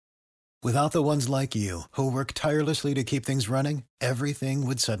Without the ones like you, who work tirelessly to keep things running, everything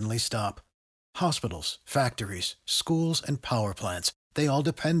would suddenly stop. Hospitals, factories, schools, and power plants, they all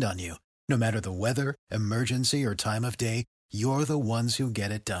depend on you. No matter the weather, emergency, or time of day, you're the ones who get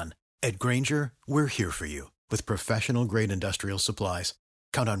it done. At Grainger, we're here for you with professional-grade industrial supplies.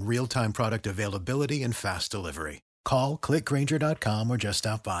 Count on real-time product availability and fast delivery. Call, clickgrainger.com, or just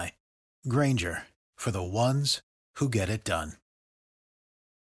stop by. Grainger, for the ones who get it done.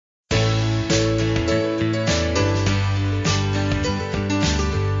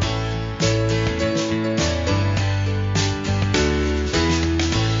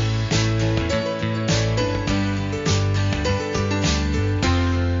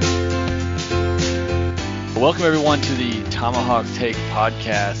 Welcome, everyone, to the Tomahawk Take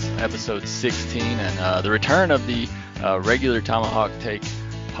podcast, episode 16, and the return of the regular Tomahawk Take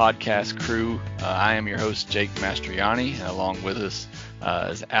podcast crew. I am your host, Jake Mastriani, and along with us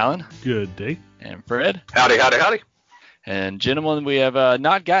is Alan. Good day. And Fred. Howdy, howdy, howdy. And gentlemen, we have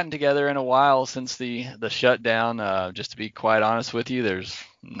not gotten together in a while since the shutdown. Just to be quite honest with you, there's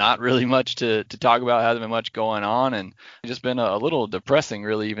not really much to talk about. Hasn't been much going on, and it's just been a little depressing,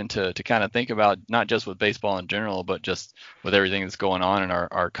 really, even to kind of think about, not just with baseball in general, but just with everything that's going on in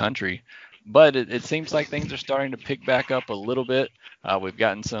our country. But it seems like things are starting to pick back up a little bit. We've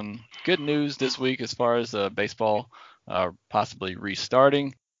gotten some good news this week as far as baseball possibly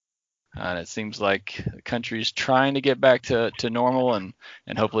restarting. And it seems like the country is trying to get back to normal, and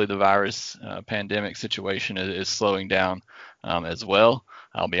hopefully the virus pandemic situation is slowing down as well.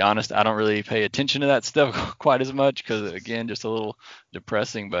 I'll be honest, I don't really pay attention to that stuff quite as much because, again, just a little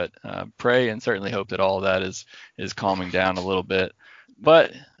depressing, but pray and certainly hope that all that is calming down a little bit.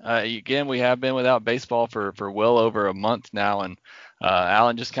 But again, we have been without baseball for well over a month now, and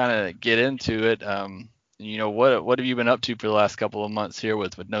Alan, just kind of get into it. What have you been up to for the last couple of months here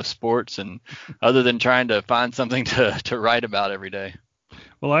with no sports, and other than trying to find something to write about every day?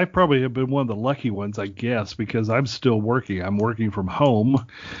 Well, I probably have been one of the lucky ones, I guess, because I'm still working. I'm working from home.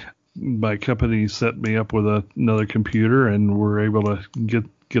 My company set me up with another computer, and we're able to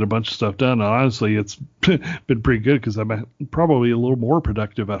get a bunch of stuff done. And honestly, it's been pretty good because I'm probably a little more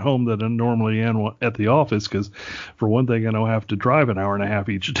productive at home than I normally am at the office, because for one thing, I don't have to drive an hour and a half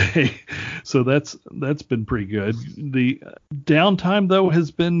each day. So that's been pretty good. The downtime, though, has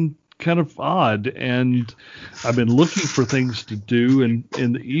been kind of odd, and I've been looking for things to do in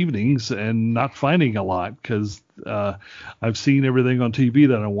the evenings and not finding a lot, because I've seen everything on TV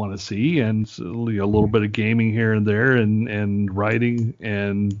that I want to see, and a little bit of gaming here and there, and writing,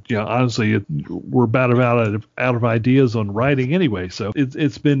 and honestly, we're about out of ideas on writing anyway. So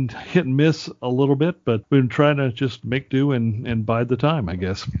it's been hit and miss a little bit, but we've been trying to just make do and bide the time, I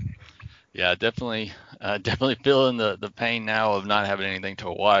guess. Yeah, definitely feeling the pain now of not having anything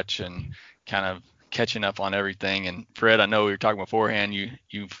to watch and kind of catching up on everything. And Fred, I know we were talking beforehand,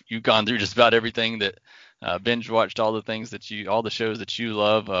 you've gone through just about everything, that binge watched all the shows that you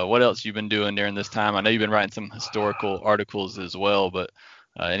love. What else you've been doing during this time? I know you've been writing some historical articles as well, but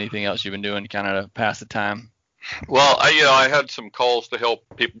anything else you've been doing to kind of pass the time? Well, I had some calls to help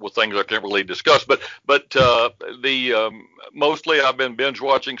people with things I can't really discuss, but mostly I've been binge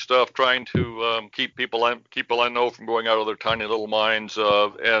watching stuff, trying to keep people I know from going out of their tiny little minds,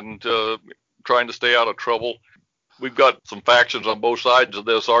 and trying to stay out of trouble. We've got some factions on both sides of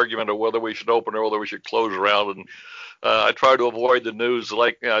this argument of whether we should open or whether we should close around, and I try to avoid the news.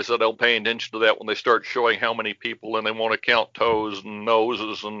 Like I said, I don't pay attention to that when they start showing how many people and they want to count toes and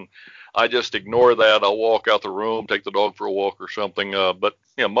noses, and I just ignore that. I'll walk out the room, take the dog for a walk or something. But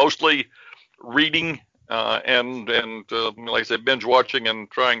mostly reading and like I said, binge watching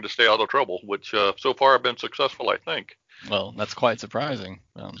and trying to stay out of trouble, which so far I've been successful, I think. Well, that's quite surprising.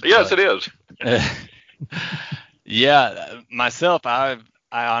 Yes, it is. Yeah, myself, I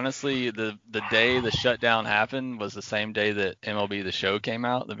honestly, the day the shutdown happened was the same day that MLB The Show came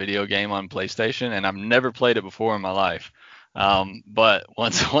out, the video game on PlayStation, and I've never played it before in my life. But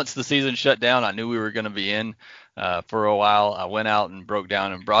once the season shut down, I knew we were going to be in for a while. I went out and broke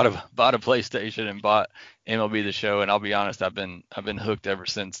down and bought a PlayStation and bought MLB The Show. And I'll be honest, I've been hooked ever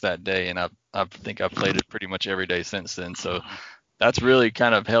since that day, and I think I've played it pretty much every day since then. So that's really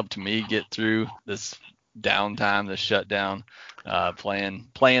kind of helped me get through this downtime, this shutdown,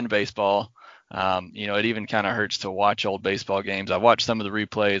 playing baseball. It even kind of hurts to watch old baseball games. I watched some of the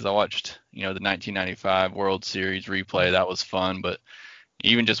replays. I watched, the 1995 World Series replay. That was fun, but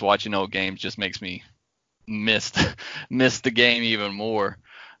even just watching old games just makes me miss the game even more,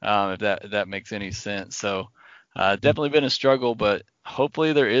 if that makes any sense. So definitely been a struggle, but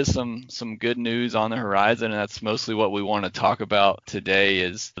hopefully there is some good news on the horizon, and that's mostly what we want to talk about today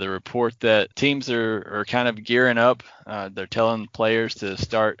is the report that teams are kind of gearing up. They're telling players to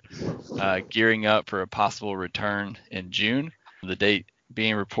start gearing up for a possible return in June. The date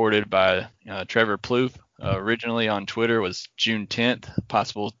being reported by Trevor Plouffe originally on Twitter was June 10th,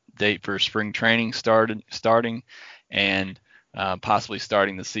 possible date for spring training starting, and possibly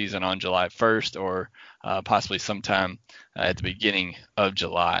starting the season on July 1st or possibly sometime at the beginning of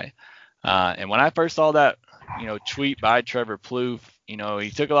July. And when I first saw that, tweet by Trevor Plouffe,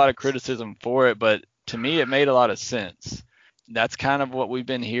 he took a lot of criticism for it, but to me, it made a lot of sense. That's kind of what we've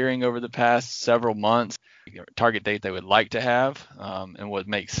been hearing over the past several months, target date they would like to have, and what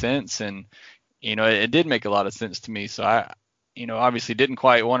makes sense. And, it did make a lot of sense to me. So I, obviously didn't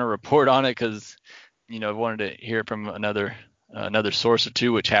quite want to report on it because, I wanted to hear from another source or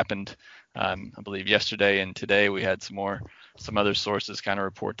two, which happened, I believe yesterday, and today we had some other sources kind of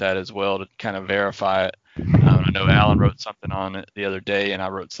report that as well to kind of verify it. I know Alan wrote something on it the other day, and I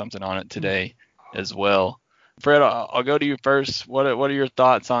wrote something on it today as well. Fred, I'll go to you first. What are your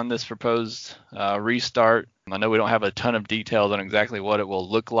thoughts on this proposed restart? I know we don't have a ton of details on exactly what it will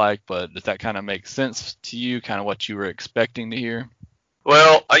look like, but does that kind of make sense to you, kind of what you were expecting to hear?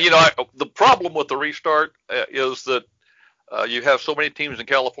 Well, the problem with the restart is that you have so many teams in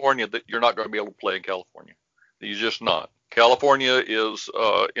California that you're not going to be able to play in California. You're just not. California is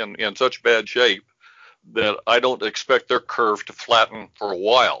in such bad shape that I don't expect their curve to flatten for a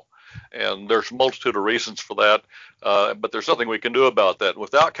while. And there's a multitude of reasons for that, but there's something we can do about that.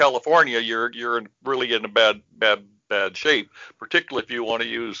 Without California, you're really in a bad shape, particularly if you want to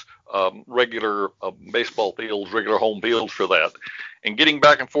use regular baseball fields, regular home fields for that. And getting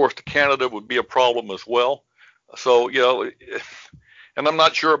back and forth to Canada would be a problem as well. So, and I'm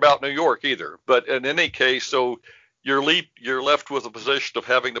not sure about New York either. But in any case, so you're left with a position of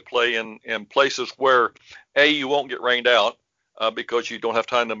having to play in places where, A, you won't get rained out because you don't have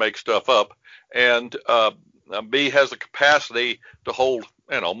time to make stuff up, and B, has the capacity to hold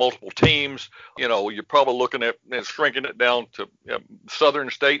multiple teams. You're probably looking at shrinking it down to southern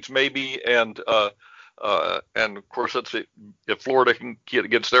states maybe, and of course if Florida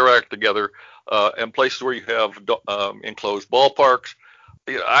gets their act together, and places where you have enclosed ballparks.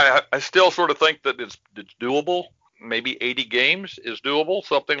 I still sort of think that it's doable. Maybe 80 games is doable,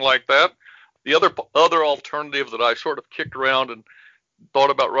 something like that. The other alternative that I sort of kicked around and thought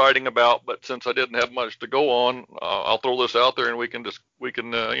about writing about, but since I didn't have much to go on, I'll throw this out there and we can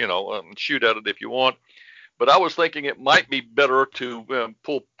shoot at it if you want. But I was thinking it might be better to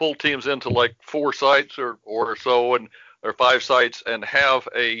pull teams into like 4 sites or so, or 5 sites, and have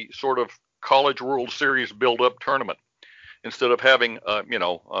a sort of College World Series build-up tournament instead of having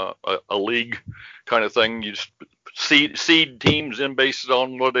a league kind of thing. You just seed teams in based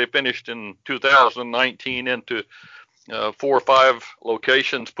on what they finished in 2019 into 4 or 5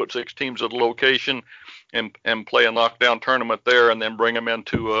 locations, put 6 teams at a location, and play a knockdown tournament there, and then bring them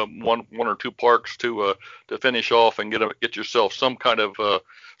into one or 2 parks to finish off and get yourself some kind of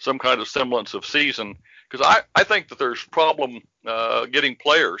semblance of season. Because I think that there's problem getting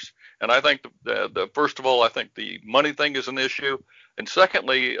players, and I think first of all, I think the money thing is an issue. And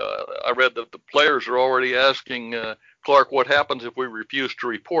secondly, I read that the players are already asking Clark, what happens if we refuse to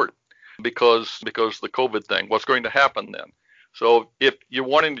report because the COVID thing? What's going to happen then? So if you're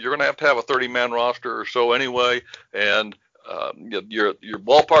going to have a 30-man roster or so anyway, and your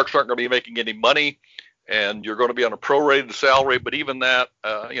ballparks aren't going to be making any money, and you're going to be on a prorated salary. But even that,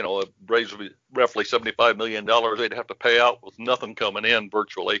 it raises roughly $75 million they'd have to pay out with nothing coming in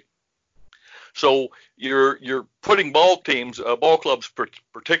virtually. So you're putting ball clubs,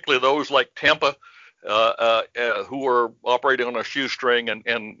 particularly those like Tampa, who are operating on a shoestring,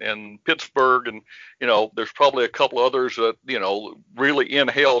 and Pittsburgh, and there's probably a couple others that really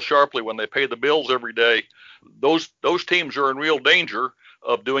inhale sharply when they pay the bills every day. Those teams are in real danger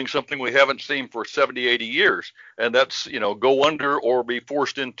of doing something we haven't seen for 70, 80 years, and that's go under or be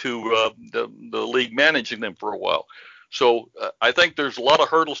forced into the league managing them for a while. So I think there's a lot of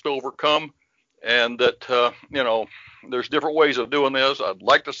hurdles to overcome. And that, there's different ways of doing this. I'd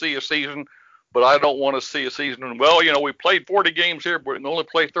like to see a season, but I don't want to see a season. And, we played 40 games here, but we can only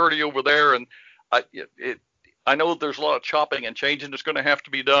play 30 over there. And I know that there's a lot of chopping and changing that's going to have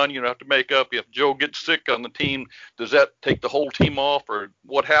to be done. You have to make up. If Joe gets sick on the team, does that take the whole team off, or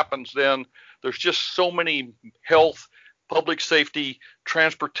what happens then? There's just so many health, public safety,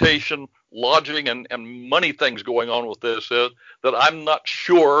 transportation, lodging, and money things going on with this that I'm not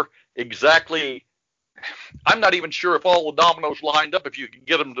sure exactly. I'm not even sure if all the dominoes lined up if you can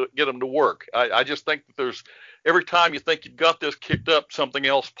get them to work. I just think that every time you think you've got this kicked up, something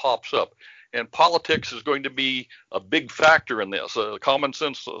else pops up. And politics is going to be a big factor in this. Common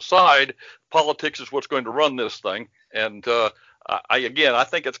sense aside, politics is what's going to run this thing. And I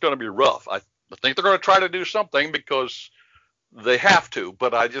think it's going to be rough. I think they're going to try to do something because they have to,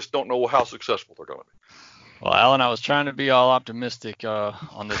 but I just don't know how successful they're going to be. Well, Alan, I was trying to be all optimistic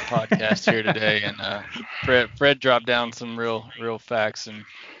on this podcast here today, and Fred dropped down some real facts and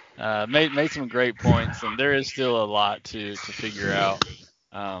made some great points. And there is still a lot to figure out.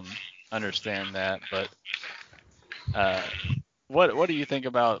 Understand that, but what do you think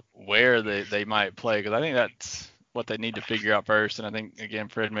about where they might play? Because I think that's what they need to figure out first. And I think, again,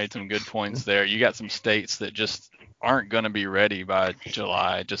 Fred made some good points there. You got some states that just aren't going to be ready by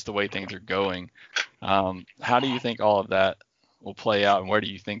July, just the way things are going. How do you think all of that will play out, and where do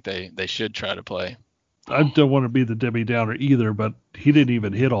you think they should try to play? I don't want to be the Debbie Downer either, but he didn't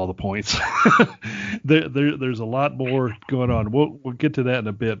even hit all the points. There's a lot more going on. We'll get to that in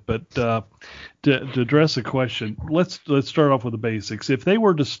a bit, but to address the question, let's start off with the basics. If they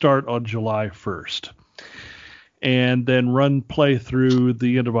were to start on July 1st and then play through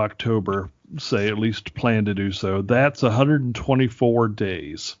the end of October, say at least plan to do so, that's 124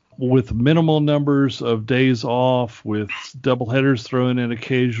 days. With minimal numbers of days off, with doubleheaders thrown in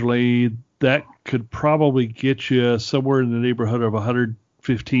occasionally, that could probably get you somewhere in the neighborhood of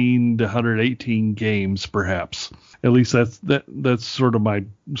 115 to 118 games, perhaps. At least that's sort of my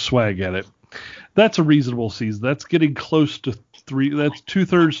swag at it. That's a reasonable season. That's getting close to that's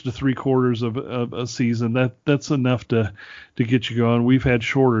 2/3 to 3/4 of a season. That's enough to get you going. We've had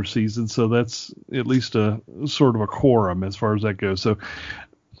shorter seasons, so that's at least a sort of a quorum as far as that goes. So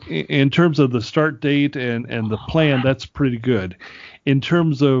in terms of the start date and the plan, that's pretty good. In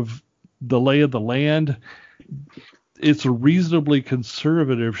terms of the lay of the land, it's a reasonably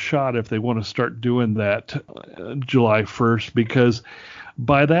conservative shot if they want to start doing that July 1st, because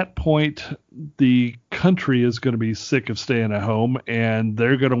by that point, the country is going to be sick of staying at home, and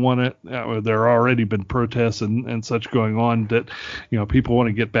they're going to want to. There already been protests and such going on that, people want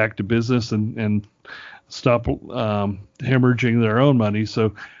to get back to business and stop hemorrhaging their own money.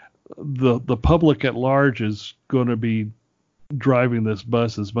 So the public at large is going to be driving this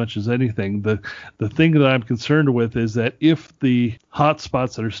bus as much as anything. The thing that I'm concerned with is that if the hot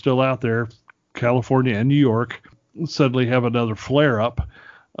spots that are still out there, California and New York, suddenly have another flare up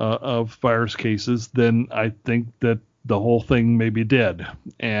of virus cases, then I think that the whole thing may be dead.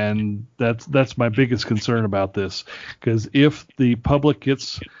 And that's my biggest concern about this, because if the public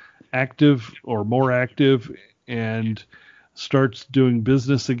gets active or more active and starts doing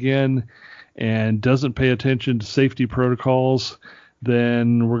business again and doesn't pay attention to safety protocols,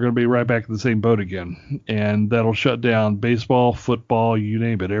 then we're going to be right back in the same boat again. And that'll shut down baseball, football, you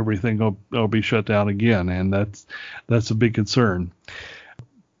name it. Everything will be shut down again. And that's a big concern.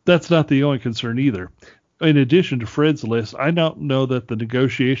 That's not the only concern either. In addition to Fred's list, I don't know that the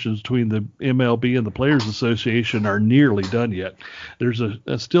negotiations between the MLB and the Players Association are nearly done yet. There's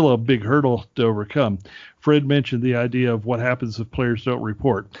still a big hurdle to overcome. Fred mentioned the idea of what happens if players don't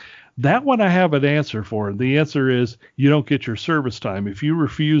report. That one I have an answer for. The answer is you don't get your service time. If you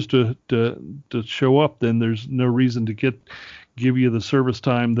refuse to show up, then there's no reason to give you the service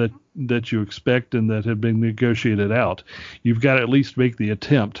time that you expect and that had been negotiated out. You've got to at least make the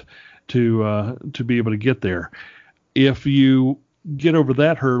attempt to be able to get there. If you get over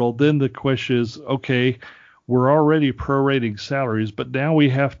that hurdle, then the question is, okay, we're already prorating salaries, but now we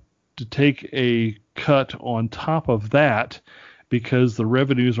have to take a cut on top of that because the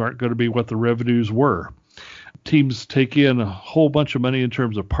revenues aren't going to be what the revenues were. Teams take in a whole bunch of money in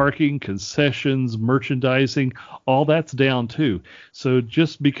terms of parking, concessions, merchandising, all that's down too. So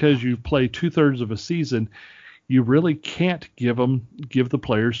just because you play 2/3 of a season, you really can't give the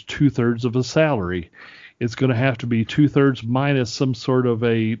players 2/3 of a salary. It's going to have to be 2/3 minus some sort of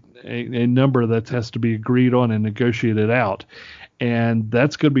a number that has to be agreed on and negotiated out. And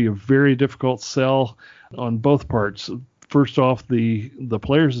that's going to be a very difficult sell on both parts. First off, the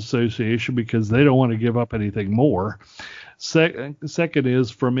Players Association, because they don't want to give up anything more. Second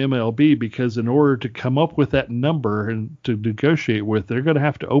is from MLB, because in order to come up with that number and to negotiate with, they're going to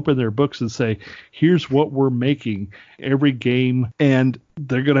have to open their books and say, here's what we're making every game. And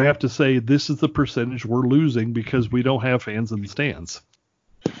they're going to have to say, this is the percentage we're losing because we don't have fans in the stands.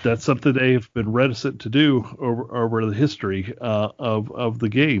 That's something they've been reticent to do over the history of the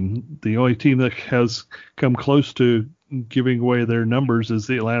game. The only team that has come close to giving away their numbers is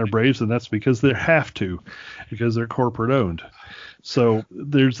the Atlanta Braves, and that's because they have to, because they're corporate owned. So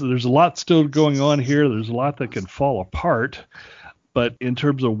there's a lot still going on here. There's a lot that can fall apart, but in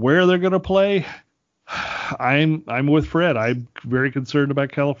terms of where they're going to play, I'm with Fred. I'm very concerned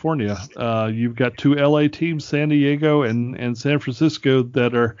about California. You've got 2 LA teams, San Diego and San Francisco,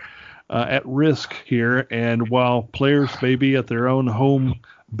 that are at risk here. And while players may be at their own home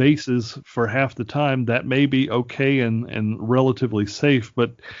bases for half the time, that may be okay and relatively safe,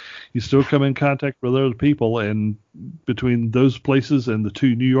 but you still come in contact with other people, and between those places and the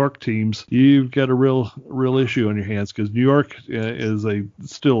 2 New York teams, you've got a real issue on your hands, because New York is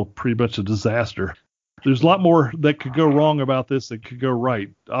still pretty much a disaster. There's a lot more that could go wrong about this that could go right.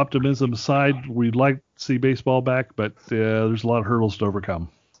 Optimism aside, we'd like to see baseball back, but there's a lot of hurdles to overcome.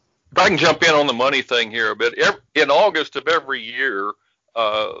 If I can jump in on the money thing here a bit, in August of every year,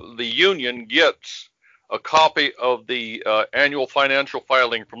 the union gets a copy of the annual financial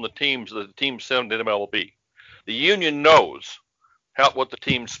filing from the teams that the teams send to MLB. The union knows what the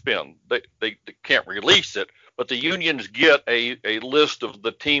teams spend. They can't release it, but the unions get a list of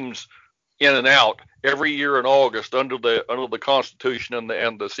the teams in and out every year in August under the Constitution and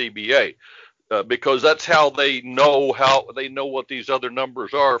the CBA, because that's how they know what these other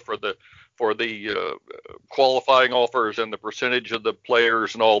numbers are for the qualifying offers and the percentage of the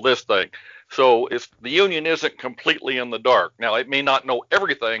players and all this thing. So the union isn't completely in the dark. Now, it may not know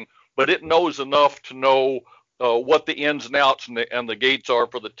everything, but it knows enough to know what the ins and outs and the gates are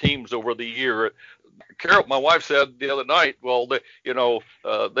for the teams over the year. Carol, my wife, said the other night, well, they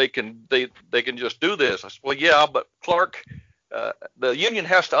can just do this. I said, well, yeah, but Clark, the union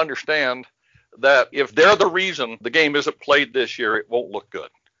has to understand that if they're the reason the game isn't played this year, it won't look good.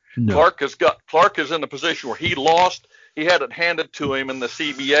 No. Clark is in a position where he lost. He had it handed to him in the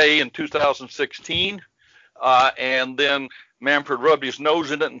CBA in 2016, and then Manfred rubbed his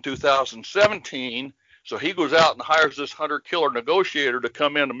nose in it in 2017. So he goes out and hires this hunter-killer negotiator to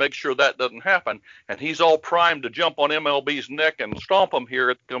come in and make sure that doesn't happen. And he's all primed to jump on MLB's neck and stomp him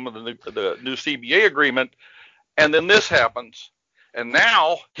here at the new CBA agreement. And then this happens. And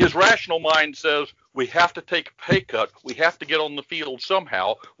now his rational mind says, we have to take a pay cut. We have to get on the field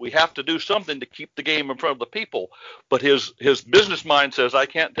somehow. We have to do something to keep the game in front of the people. But his business mind says, I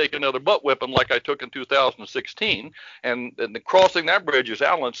can't take another butt whipping like I took in 2016. And crossing that bridge, as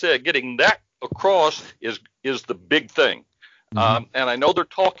Alan said, getting that across is the big thing. Mm-hmm. And I know they're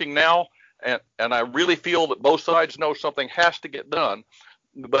talking now, and I really feel that both sides know something has to get done.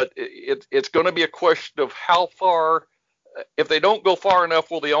 But it's going to be a question of how far. If they don't go far enough,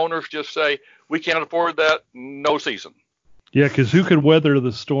 will the owners just say, we can't afford that, no season? Yeah, because who could weather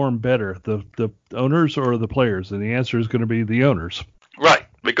the storm better, the owners or the players? And the answer is going to be the owners. Right,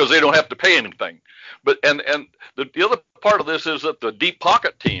 because they don't have to pay anything. But and the other part of this is that the deep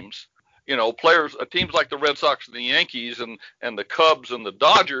pocket teams, teams like the Red Sox and the Yankees and the Cubs and the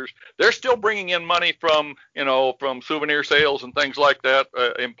Dodgers, they're still bringing in money from souvenir sales and things like that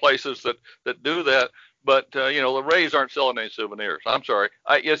in places that do that. But, the Rays aren't selling any souvenirs. I'm sorry.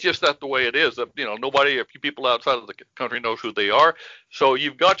 It's just that the way it is. That nobody, a few people outside of the country knows who they are. So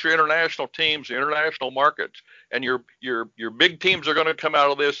you've got your international teams, the international markets, and your big teams are going to come out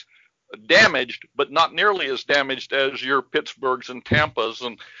of this damaged, but not nearly as damaged as your Pittsburghs and Tampas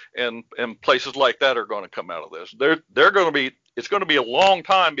and places like that are going to come out of this. They're going to be. It's going to be a long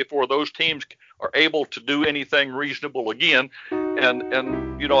time before those teams are able to do anything reasonable again. And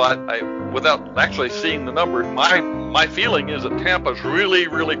I without actually seeing the numbers, my feeling is that Tampa's really,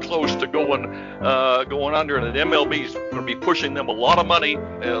 really close to going under, and that MLB's going to be pushing them a lot of money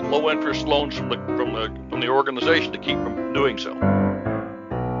and low interest loans from the organization to keep them doing so.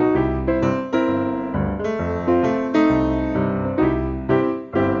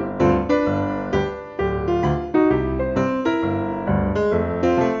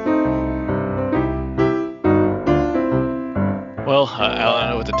 Well, I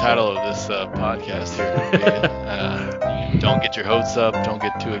know what the title of this podcast here would be. Don't get your hopes up. Don't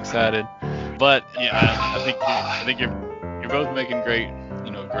get too excited. But yeah, I think you're both making great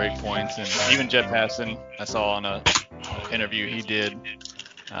points. And even Jeff Passan, I saw on a interview he did,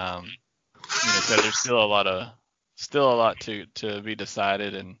 said there's still a lot to be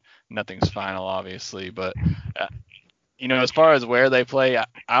decided, and nothing's final, obviously. But as far as where they play, I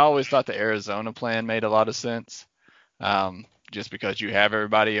always thought the Arizona plan made a lot of sense. Just because you have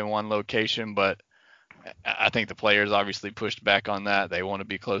everybody in one location, but I think the players obviously pushed back on that. They want to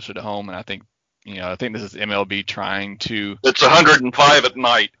be closer to home, and I think this is MLB trying to. It's 105 at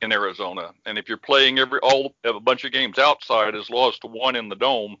night in Arizona, and if you're playing a bunch of games outside as well as to one in the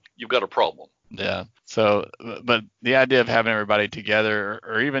dome, you've got a problem. Yeah. So, but the idea of having everybody together,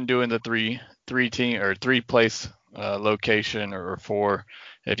 or even doing the three place location or 4,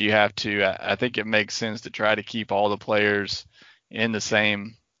 if you have to, I think it makes sense to try to keep all the players in the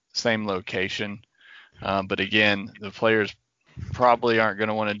same location. But again, the players probably aren't going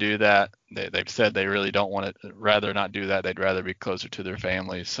to want to do that. They've said they really don't want to, rather not do that. They'd rather be closer to their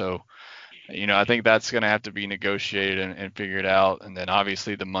families. So, I think that's going to have to be negotiated and figured out. And then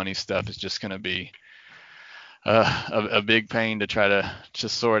obviously the money stuff is just going to be a big pain to try to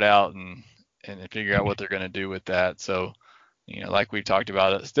sort out and figure out what they're going to do with that. So, like we've talked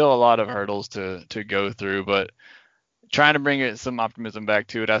about, still a lot of hurdles to go through, but trying to bring some optimism back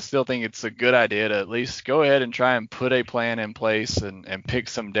to it. I still think it's a good idea to at least go ahead and try and put a plan in place and pick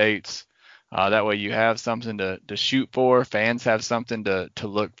some dates. That way you have something to shoot for. Fans have something to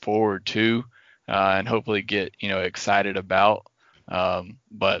look forward to, and hopefully get, excited about.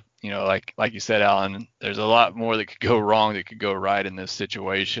 But, like you said, Alan, there's a lot more that could go wrong that could go right in this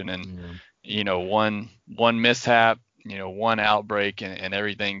situation. And, one mishap, one outbreak and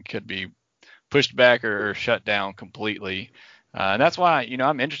everything could be pushed back or shut down completely. And that's why,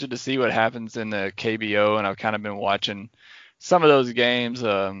 I'm interested to see what happens in the KBO. And I've kind of been watching some of those games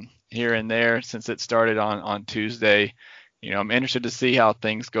here and there since it started on Tuesday. I'm interested to see how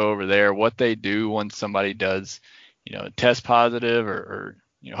things go over there, what they do when somebody does, test positive or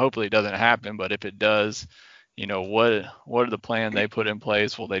hopefully it doesn't happen. But if it does, what are the plans they put in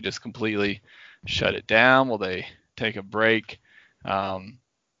place? Will they just completely shut it down? Will they take a break?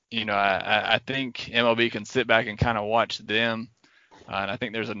 I think MLB can sit back and kind of watch them. And I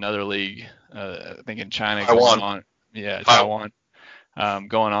think there's another league, I think in China going on. Yeah, Taiwan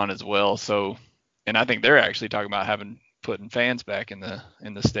going on as well. So, and I think they're actually talking about putting fans back in the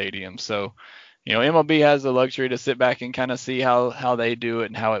stadium. So, MLB has the luxury to sit back and kind of see how they do it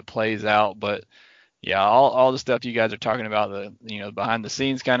and how it plays out. But yeah, all the stuff you guys are talking about, the behind the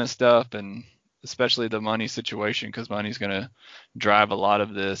scenes kind of stuff, and especially the money situation, because money's going to drive a lot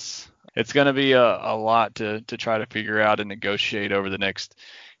of this. It's going to be a lot to try to figure out and negotiate over the next,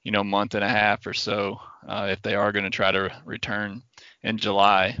 month and a half or so, if they are going to try to return in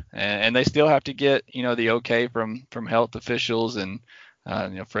July. And they still have to get, the okay from health officials. And,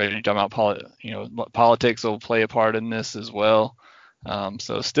 Fred, you're talking about politics will play a part in this as well.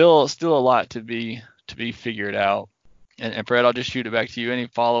 So still a lot to be figured out. And Fred, I'll just shoot it back to you. Any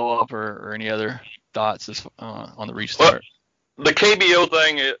follow-up or any other thoughts on the restart? Well, the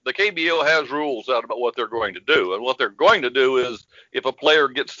KBO has rules out about what they're going to do. And what they're going to do is if a player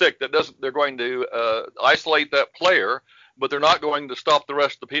gets sick, they're going to isolate that player, but they're not going to stop the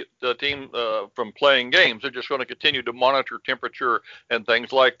rest of the team from playing games. They're just going to continue to monitor temperature and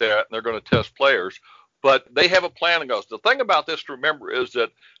things like that, and they're going to test players. But they have a plan. The thing about this to remember is that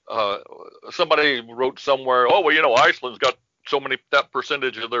somebody wrote somewhere, Iceland's got that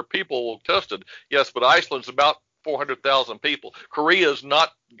percentage of their people tested. Yes, but Iceland's about 400,000 people. Korea's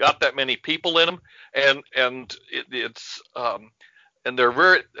not got that many people in them, and they're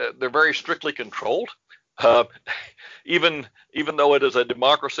very strictly controlled. Even though it is a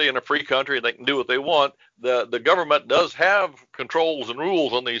democracy and a free country and they can do what they want, the government does have controls and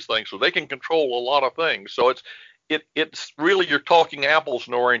rules on these things, so they can control a lot of things. So it's really, you're talking apples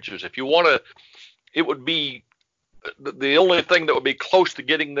and oranges. If you want to, it would be the only thing that would be close to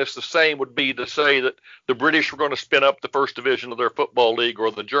getting this the same would be to say that the British were going to spin up the first division of their football league, or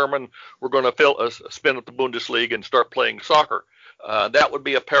the German were going to spin up the Bundesliga and start playing soccer. That would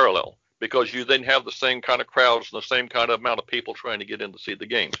be a parallel, because you then have the same kind of crowds and the same kind of amount of people trying to get in to see the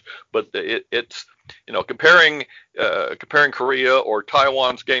games. But it's comparing Korea or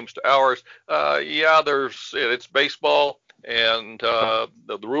Taiwan's games to ours. It's baseball, and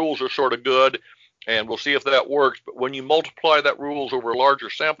the rules are sort of good, and we'll see if that works. But when you multiply that rules over a larger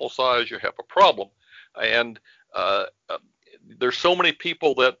sample size, you have a problem. And there's so many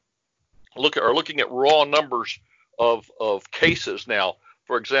people that are looking at raw numbers of cases now.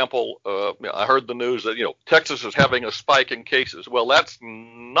 For example, I heard the news that Texas is having a spike in cases. Well, that's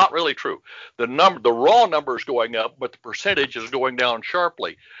not really true. The raw number is going up, but the percentage is going down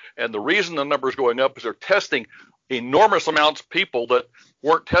sharply. And the reason the number is going up is they're testing enormous amounts of people that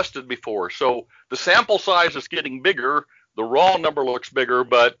weren't tested before. So the sample size is getting bigger. The raw number looks bigger,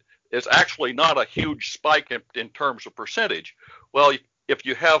 but it's actually not a huge spike in terms of percentage. Well, if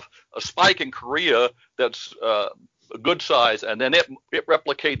you have a spike in Korea that's a good size, and then it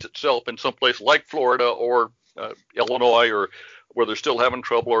replicates itself in some place like Florida or Illinois, or where they're still having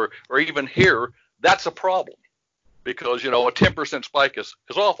trouble, or even here, that's a problem, because a 10% spike is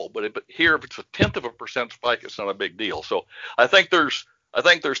awful, but here, if it's a 0.1% spike, it's not a big deal. So I think there's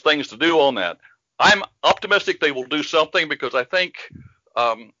things to do on that. I'm optimistic they will do something, because I think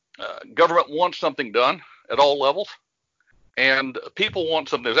government wants something done at all levels, and people want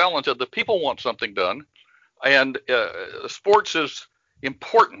something. As Alan said, the people want something done. And sports is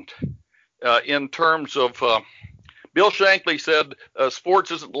important, in terms of Bill Shankly said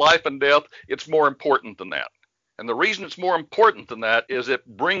sports isn't life and death. It's more important than that. And the reason it's more important than that is it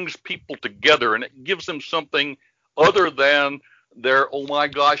brings people together and it gives them something other than their, oh my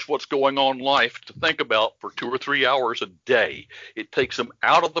gosh, what's going on in life to think about for 2 or 3 hours a day. It takes them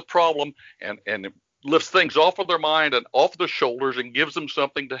out of the problem and it lifts things off of their mind and off their shoulders and gives them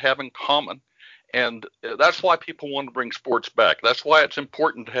something to have in common. And that's why people want to bring sports back. That's why it's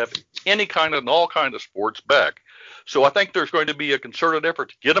important to have any kind and all kind of sports back. So I think there's going to be a concerted effort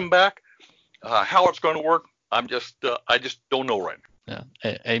to get them back. How it's going to work, I just don't know right now.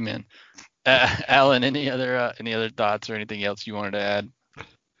 Yeah, amen. Alan, any other thoughts or anything else you wanted to add?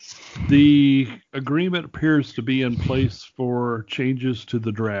 The agreement appears to be in place for changes to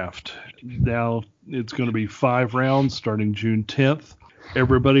the draft. Now it's going to be 5 rounds starting June 10th.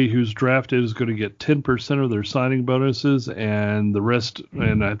 Everybody who's drafted is going to get 10% of their signing bonuses, and the rest,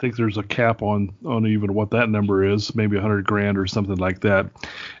 and I think there's a cap on even what that number is, maybe $100,000 or something like that.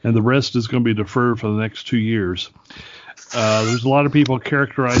 And the rest is going to be deferred for the next 2 years. There's a lot of people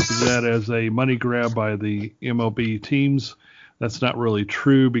characterizing that as a money grab by the MLB teams. That's not really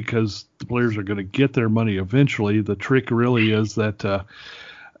true because the players are going to get their money eventually. The trick really is that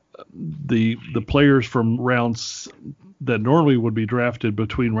the players from rounds that normally would be drafted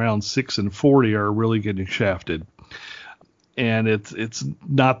between rounds 6 and 40 are really getting shafted. And it's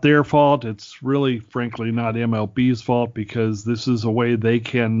not their fault. It's really, frankly, not MLB's fault because this is a way they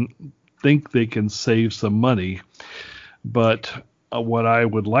can think they can save some money. But what I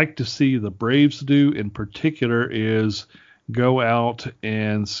would like to see the Braves do in particular is go out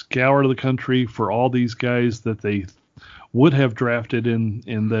and scour the country for all these guys that they would have drafted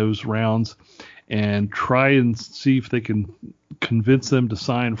in those rounds and try and see if they can convince them to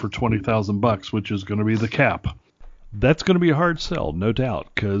sign for $20,000, which is going to be the cap. That's going to be a hard sell, no doubt,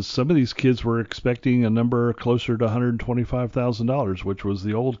 because some of these kids were expecting a number closer to $125,000, which was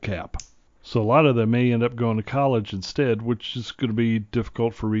the old cap. So a lot of them may end up going to college instead, which is going to be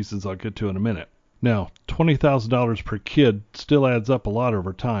difficult for reasons I'll get to in a minute. Now, $20,000 per kid still adds up a lot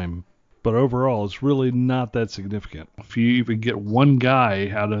over time, but overall it's really not that significant. If you even get one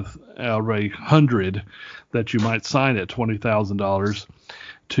guy out of 100 that you might sign at $20,000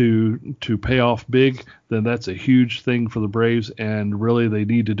 to pay off big, then that's a huge thing for the Braves, and really they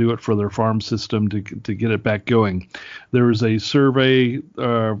need to do it for their farm system to get it back going. There was a survey,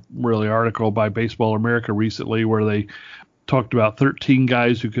 really article by Baseball America recently where they talked about 13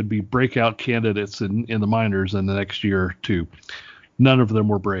 guys who could be breakout candidates in the minors in the next year or two. None of them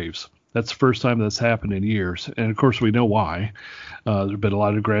were Braves. That's the first time that's happened in years. And, of course, we know why. There have been a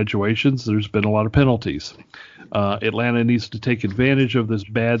lot of graduations. There's been a lot of penalties. Atlanta needs to take advantage of this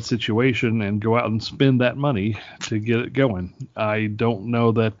bad situation and go out and spend that money to get it going. I don't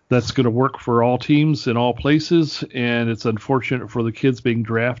know that that's going to work for all teams in all places, and it's unfortunate for the kids being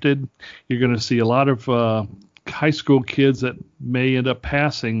drafted. You're going to see a lot of high school kids that may end up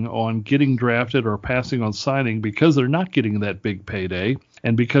passing on getting drafted or passing on signing because they're not getting that big payday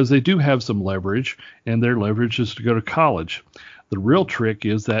and because they do have some leverage, and their leverage is to go to college. The real trick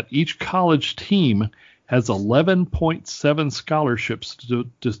is that each college team has 11.7 scholarships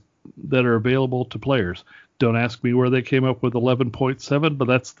that are available to players. Don't ask me where they came up with 11.7, but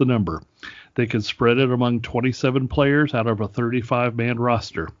that's the number. They can spread it among 27 players out of a 35-man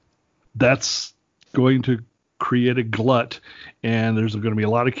roster. That's going to create a glut, and there's going to be a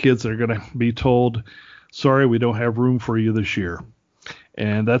lot of kids that are going to be told, sorry, we don't have room for you this year.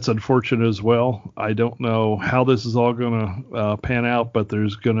 And that's unfortunate as well. I don't know how this is all going to pan out, but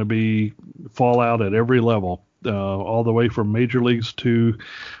there's going to be fallout at every level, all the way from major leagues to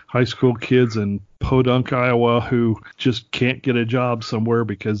high school kids in Podunk, Iowa, who just can't get a job somewhere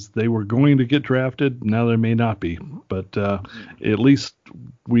because they were going to get drafted. Now they may not be. But at least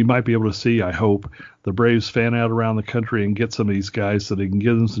we might be able to see, I hope, the Braves fan out around the country and get some of these guys so they can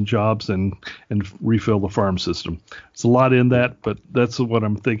give them some jobs and refill the farm system. There's a lot in that, but that's what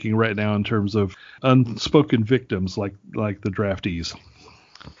I'm thinking right now in terms of unspoken victims like the draftees.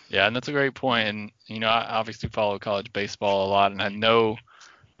 Yeah, and that's a great point. And, I obviously follow college baseball a lot, and I know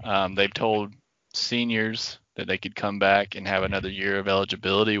they've told seniors that they could come back and have another year of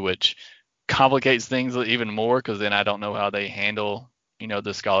eligibility, which complicates things even more because then I don't know how they handle,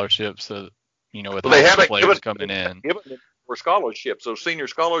 the scholarships, with all the players coming in. Given them for scholarships. So senior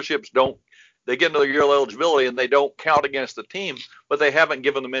scholarships they get another year of eligibility and they don't count against the team, but they haven't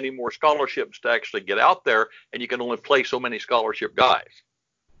given them any more scholarships to actually get out there, and you can only play so many scholarship guys.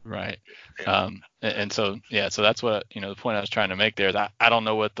 Right. Yeah. And so, yeah, so that's what, the point I was trying to make there, that I don't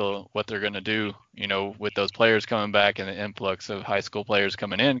know what they're going to do, with those players coming back and the influx of high school players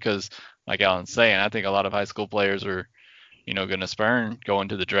coming in. Cause like Alan's saying, I think a lot of high school players are, going to spurn going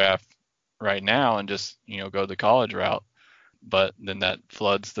to the draft right now and just, go the college route. But then that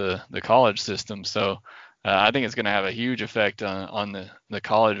floods the college system. So I think it's going to have a huge effect on the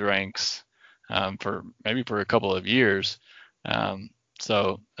college ranks for a couple of years.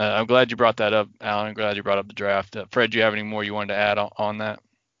 So I'm glad you brought that up, Alan. I'm glad you brought up the draft. Fred, do you have any more you wanted to add on that?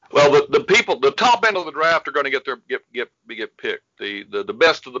 Well, the top end of the draft are going to get picked. The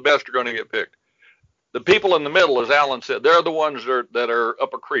best of the best are going to get picked. The people in the middle, as Alan said, they're the ones that are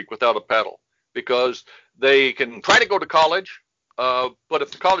up a creek without a paddle, because they can try to go to college, but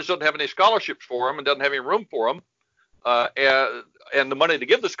if the college doesn't have any scholarships for them and doesn't have any room for them, and the money to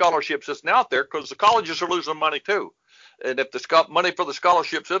give the scholarships isn't out there, because the colleges are losing money too. And if the money for the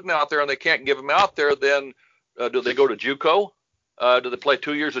scholarships isn't out there and they can't give them out there, then do they go to JUCO? Do they play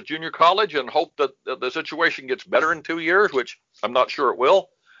 2 years at junior college and hope that the situation gets better in 2 years, which I'm not sure it will?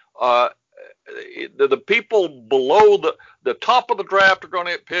 The people below the top of the draft are going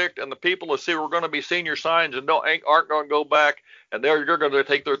to get picked, and the people that see we're going to be senior signs and aren't going to go back, and you're going to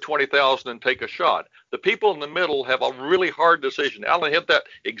take their 20,000 and take a shot. The people in the middle have a really hard decision. Alan hit that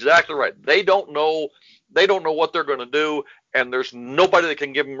exactly right. They don't know what they're going to do, and there's nobody that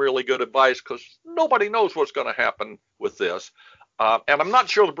can give them really good advice, because nobody knows what's going to happen with this. And I'm not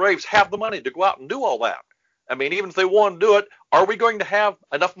sure the Braves have the money to go out and do all that. I mean, even if they want to do it, are we going to have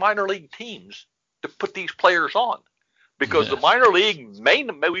enough minor league teams to put these players on? Because the minor league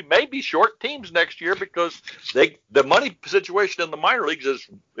we may be short teams next year, because the money situation in the minor leagues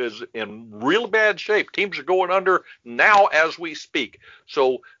is in real bad shape. Teams are going under now as we speak.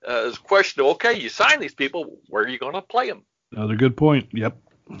 So it's a question of, okay, you sign these people, where are you going to play them? Another good point. Yep.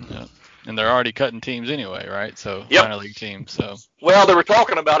 Yeah. And they're already cutting teams anyway, right? So minor league teams. So well, they were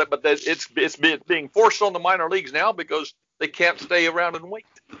talking about it, but it's being forced on the minor leagues now because they can't stay around and wait.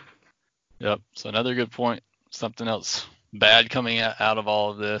 Yep. So another good point. Something else bad coming out of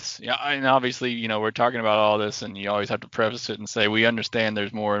all of this. Yeah, and obviously, we're talking about all this, and you always have to preface it and say we understand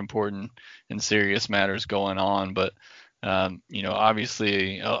there's more important and serious matters going on, but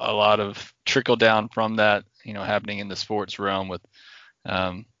obviously a lot of trickle down from that, happening in the sports realm with,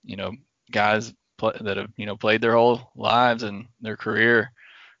 guys that have played their whole lives and their career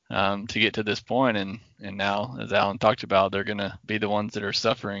to get to this point, and now, as Alan talked about, they're going to be the ones that are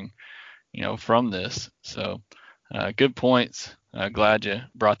suffering from this. So good points. Glad you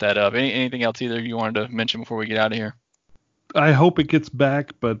brought that up. Anything else either you wanted to mention before we get out of here? I hope it gets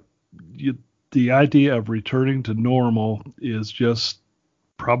back, but the idea of returning to normal is just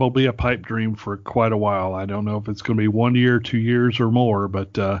probably a pipe dream for quite a while. I don't know if it's going to be 1 year, 2 years, or more,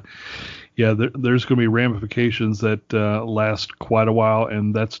 but there's going to be ramifications that last quite a while,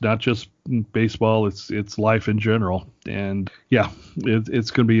 and that's not just baseball; it's life in general. And it's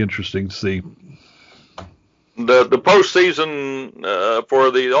going to be interesting to see. The postseason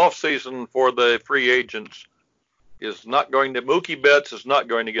for the off season for the free agents is not going to. Mookie Betts is not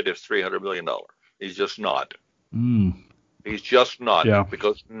going to get his $300 million. He's just not. He's just not,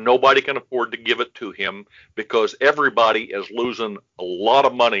 because nobody can afford to give it to him, because everybody is losing a lot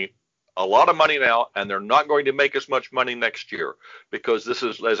of money now, and they're not going to make as much money next year, because this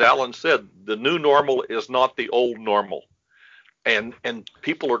is, as Alan said, the new normal is not the old normal. And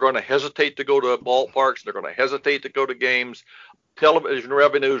people are going to hesitate to go to ballparks. They're going to hesitate to go to games. Television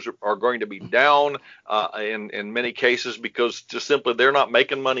revenues are going to be down in many cases, because just simply they're not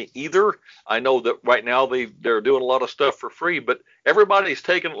making money either. I know that right now they're doing a lot of stuff for free, but everybody's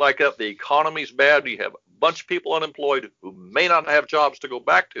taking it like that. The economy's bad. You have a bunch of people unemployed who may not have jobs to go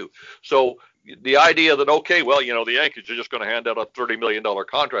back to. So the idea that, okay, well, the Yankees are just going to hand out a $30 million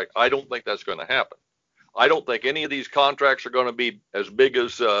contract, I don't think that's going to happen. I don't think any of these contracts are going to be as big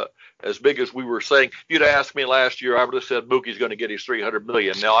as we were saying. If you'd asked me last year, I would have said Mookie's going to get his $300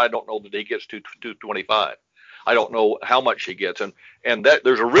 million. Now I don't know that he gets to $225. I don't know how much he gets, and that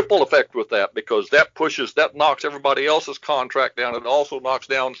there's a ripple effect with that, because that knocks everybody else's contract down. It also knocks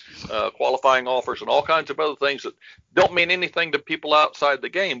down qualifying offers and all kinds of other things that don't mean anything to people outside the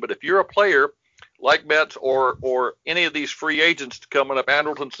game. But if you're a player like Betts or any of these free agents coming up,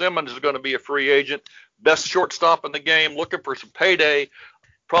 Andrelton Simmons is going to be a free agent. Best shortstop in the game, looking for some payday,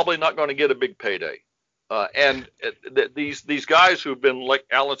 probably not going to get a big payday. These guys who've been, like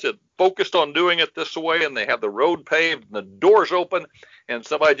Alan said, focused on doing it this way, and they have the road paved and the doors open, and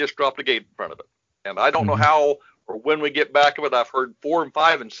somebody just dropped a gate in front of it. And I don't know how or when we get back of it. I've heard 4 and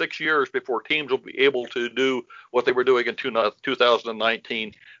 5 and 6 years before teams will be able to do what they were doing in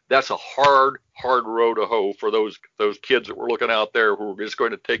 2019. That's a hard row to hoe for those kids that were looking out there who are just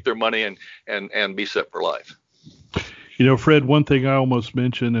going to take their money and be set for life. Fred, one thing I almost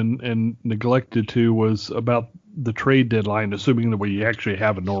mentioned and neglected to was about the trade deadline, assuming that we actually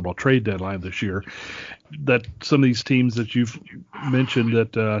have a normal trade deadline this year, that some of these teams that you've mentioned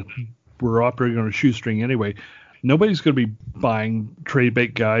that were operating on a shoestring anyway, nobody's going to be buying trade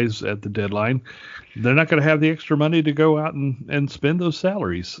bait guys at the deadline. They're not going to have the extra money to go out and spend those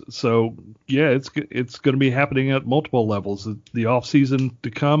salaries. So, yeah, it's going to be happening at multiple levels. The offseason to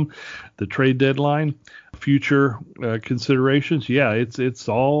come, the trade deadline, future considerations. Yeah, it's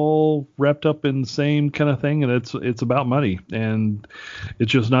all wrapped up in the same kind of thing, and it's about money, and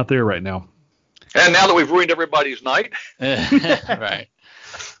it's just not there right now. And now that we've ruined everybody's night. Right.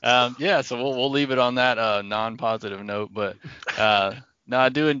 So we'll leave it on that non-positive note, but no, I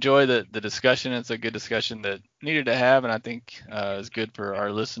do enjoy the discussion. It's a good discussion that needed to have, and I think is good for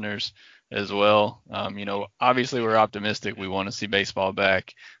our listeners as well. Obviously we're optimistic. We want to see baseball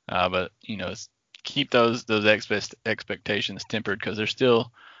back, but keep those expectations tempered, because there's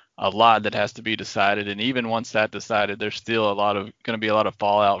still a lot that has to be decided, and even once that's decided, there's still going to be a lot of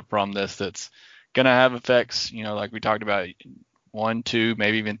fallout from this that's going to have effects. Like we talked about, 1, 2,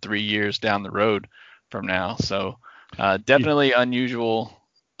 maybe even 3 years down the road from now. So definitely unusual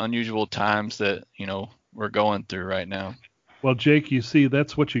times that, we're going through right now. Well, Jake, you see,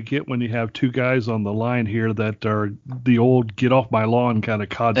 that's what you get when you have two guys on the line here that are the old get off my lawn kind of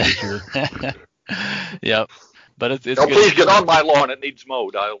codfish here. Yep. But it's good. Please get on my lawn. It needs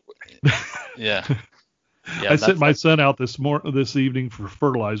mowed. Yeah. I sent my son out this evening for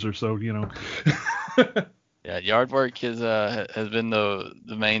fertilizer, so Yeah, yard work has been the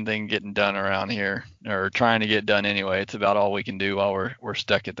main thing getting done around here, or trying to get done anyway. It's about all we can do while we're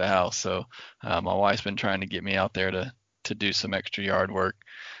stuck at the house. So my wife's been trying to get me out there to do some extra yard work.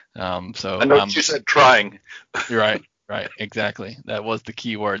 So I know you said trying. Right, exactly. That was the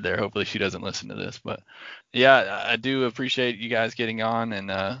key word there. Hopefully she doesn't listen to this, but yeah, I do appreciate you guys getting on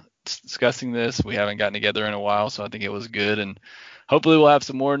and discussing this. We haven't gotten together in a while, so I think it was good, and hopefully we'll have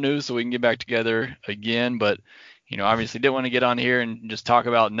some more news so we can get back together again. But obviously didn't want to get on here and just talk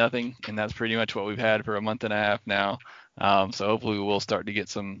about nothing, and that's pretty much what we've had for a month and a half now. So hopefully we'll start to get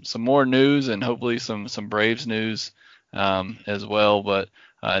some more news, and hopefully some Braves news as well. But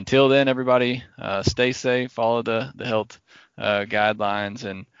until then, everybody stay safe, follow the health guidelines,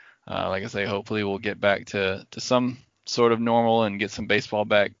 and like I say, hopefully we'll get back to some sort of normal and get some baseball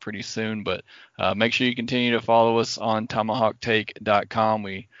back pretty soon. But make sure you continue to follow us on TomahawkTake.com.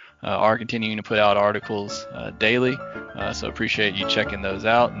 We are continuing to put out articles daily, so appreciate you checking those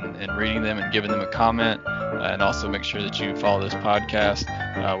out and reading them and giving them a comment. And also make sure that you follow this podcast.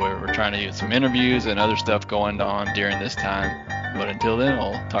 We're trying to get some interviews and other stuff going on during this time. But until then,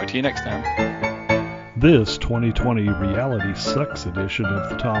 I'll talk to you next time. This 2020 Reality Sucks edition of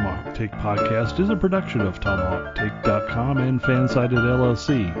the Tomahawk Take podcast is a production of TomahawkTake.com and Fansided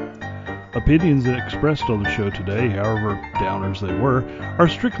LLC. Opinions expressed on the show today, however downers they were, are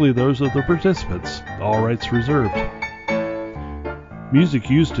strictly those of the participants. All rights reserved. Music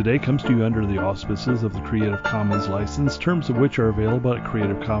used today comes to you under the auspices of the Creative Commons license, terms of which are available at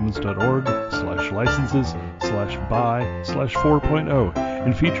creativecommons.org/licenses/by/4.0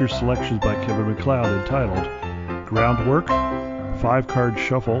 and features selections by Kevin MacLeod entitled Groundwork, 5-Card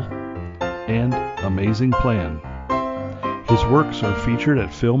Shuffle, and Amazing Plan. His works are featured at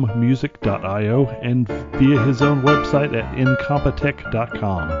filmmusic.io and via his own website at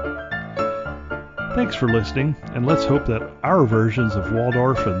incompetech.com. Thanks for listening, and let's hope that our versions of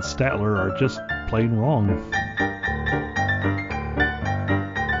Waldorf and Statler are just plain wrong.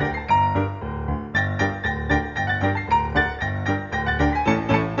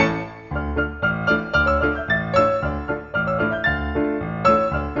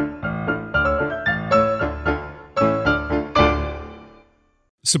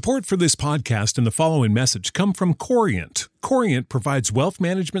 Support for this podcast and the following message come from Corient. Corient provides wealth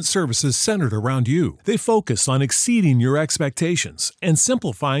management services centered around you. They focus on exceeding your expectations and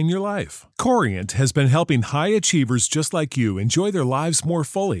simplifying your life. Corient has been helping high achievers just like you enjoy their lives more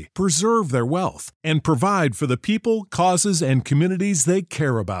fully, preserve their wealth, and provide for the people, causes, and communities they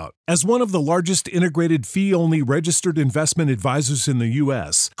care about. As one of the largest integrated fee-only registered investment advisors in the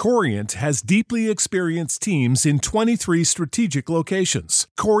U.S., Corient has deeply experienced teams in 23 strategic locations.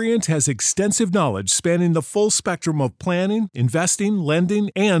 Corient has extensive knowledge spanning the full spectrum of planning, investing, lending,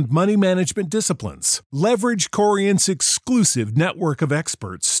 and money management disciplines. Leverage Corient's exclusive network of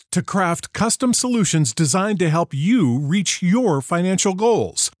experts to craft custom solutions designed to help you reach your financial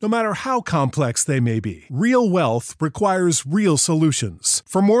goals, no matter how complex they may be. Real wealth requires real solutions.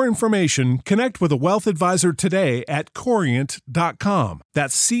 For more information, connect with a wealth advisor today at Corient.com.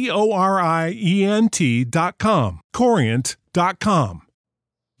 That's Corient.com. Corient.com.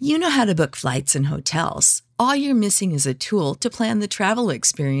 You know how to book flights and hotels. All you're missing is a tool to plan the travel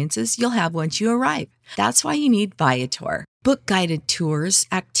experiences you'll have once you arrive. That's why you need Viator. Book guided tours,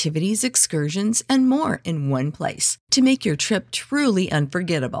 activities, excursions, and more in one place to make your trip truly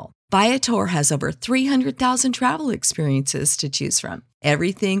unforgettable. Viator has over 300,000 travel experiences to choose from.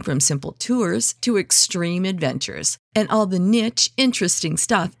 Everything from simple tours to extreme adventures and all the niche, interesting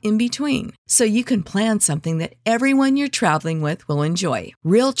stuff in between. So you can plan something that everyone you're traveling with will enjoy.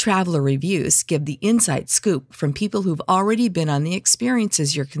 Real traveler reviews give the inside scoop from people who've already been on the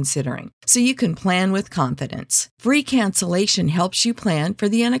experiences you're considering. So you can plan with confidence. Free cancellation helps you plan for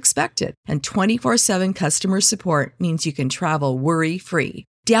the unexpected. And 24/7 customer support means you can travel worry-free.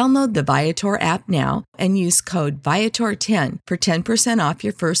 Download the Viator app now and use code Viator10 for 10% off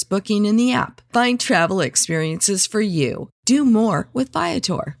your first booking in the app. Find travel experiences for you. Do more with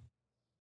Viator.